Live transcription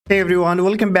Hey everyone,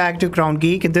 welcome back to Crown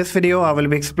Geek. In this video, I will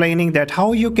be explaining that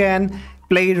how you can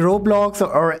play Roblox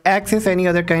or access any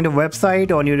other kind of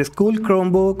website on your school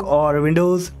Chromebook or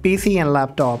Windows PC and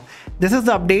laptop. This is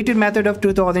the updated method of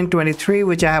 2023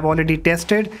 which I have already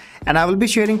tested, and I will be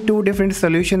sharing two different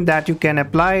solutions that you can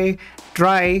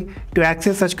try to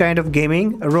access such kind of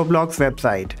gaming Roblox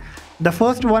website. The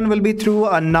first one will be through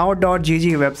a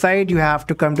now.gg website. You have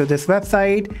to come to this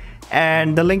website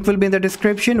and the link will be in the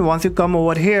description. Once you come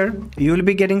over here, you will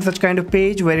be getting such kind of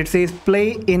page where it says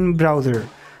play in browser.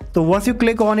 So once you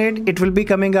click on it, it will be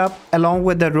coming up along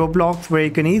with the Roblox where you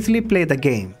can easily play the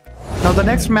game. Now the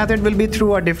next method will be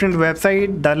through a different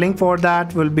website. The link for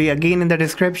that will be again in the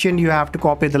description. You have to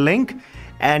copy the link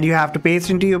and you have to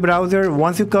paste into your browser.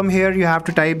 Once you come here, you have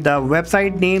to type the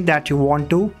website name that you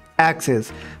want to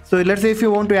access. So let's say if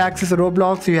you want to access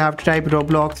Roblox, you have to type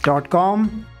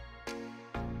roblox.com.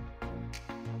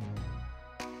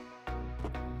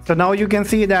 So now you can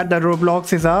see that the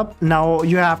Roblox is up. Now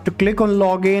you have to click on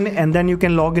login and then you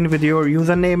can log in with your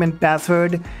username and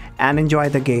password and enjoy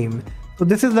the game. So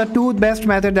this is the two best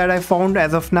method that I found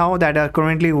as of now that are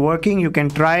currently working. You can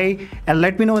try and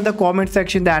let me know in the comment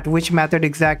section that which method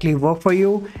exactly worked for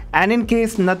you. And in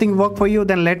case nothing worked for you,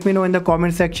 then let me know in the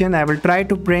comment section. I will try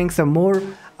to bring some more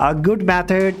good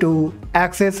method to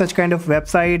access such kind of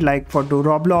website like to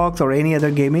Roblox or any other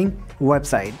gaming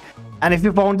website. And if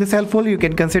you found this helpful, you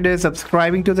can consider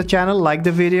subscribing to the channel, like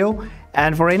the video,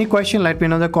 and for any question, let me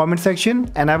know in the comment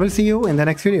section, and I will see you in the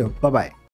next video. Bye bye.